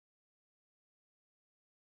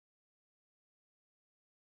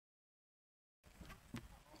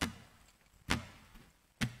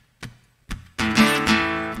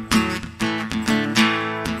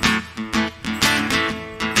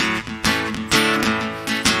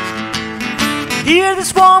Hear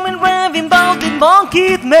this woman raving about the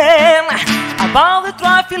monkeyed man, about the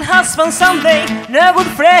trifling husband someday, no good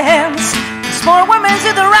friends. Small women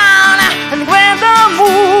sit around and when the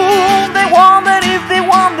moon, they wonder if they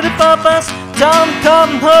wonder if papas don't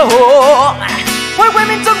come home. When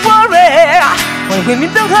women don't worry, when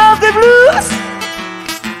women don't have the blues,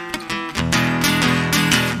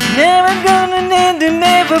 never gonna need to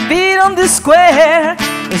never be on the square.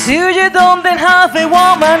 Cause you don't have a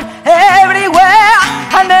woman everywhere,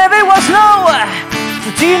 and never was nowhere to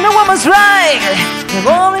see no woman's right. The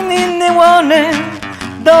woman in the morning,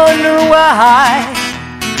 don't know why.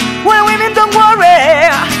 When women don't worry,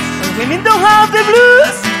 when women don't have the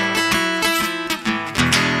blues,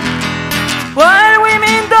 when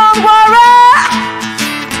women don't worry,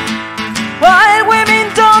 when women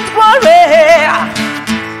don't worry,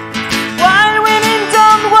 when women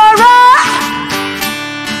don't worry,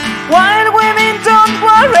 when women don't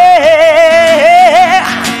worry,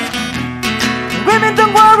 women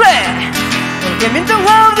don't worry, when women don't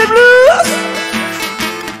have the blues.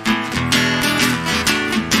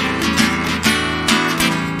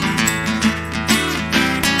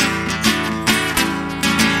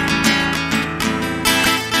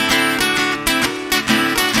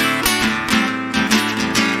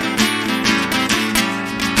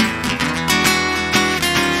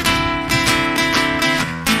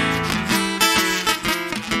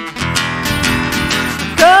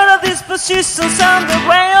 Positions on the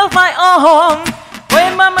way of my own.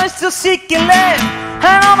 When my master's sick and left,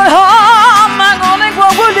 and I'm at home, I'm gonna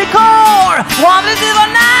go with the core. One day till the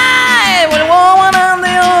night, when one and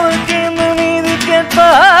the other came to me to get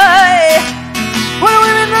by. When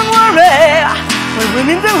women don't worry, when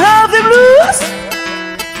women don't have the blues,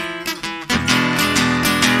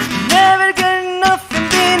 never get nothing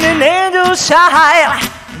being an angel child.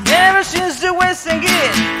 Never since the West and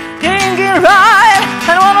can't get right.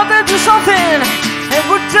 I wanna tell you something, and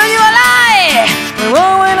would tell you a lie. When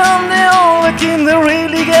women on the only team that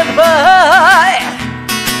really get by.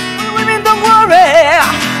 When women don't worry,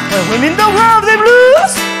 when women don't have the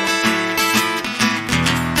blues,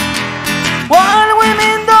 when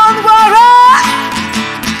women don't worry,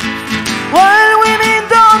 when women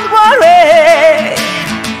don't worry,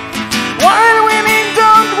 when women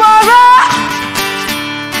don't worry,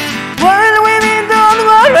 when women don't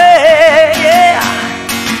worry, yeah.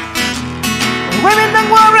 When women don't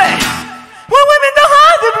worry, when women don't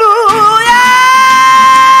have the blue, yeah.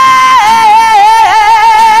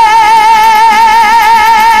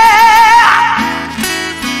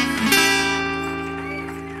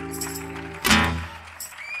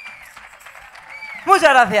 Muchas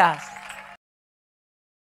gracias.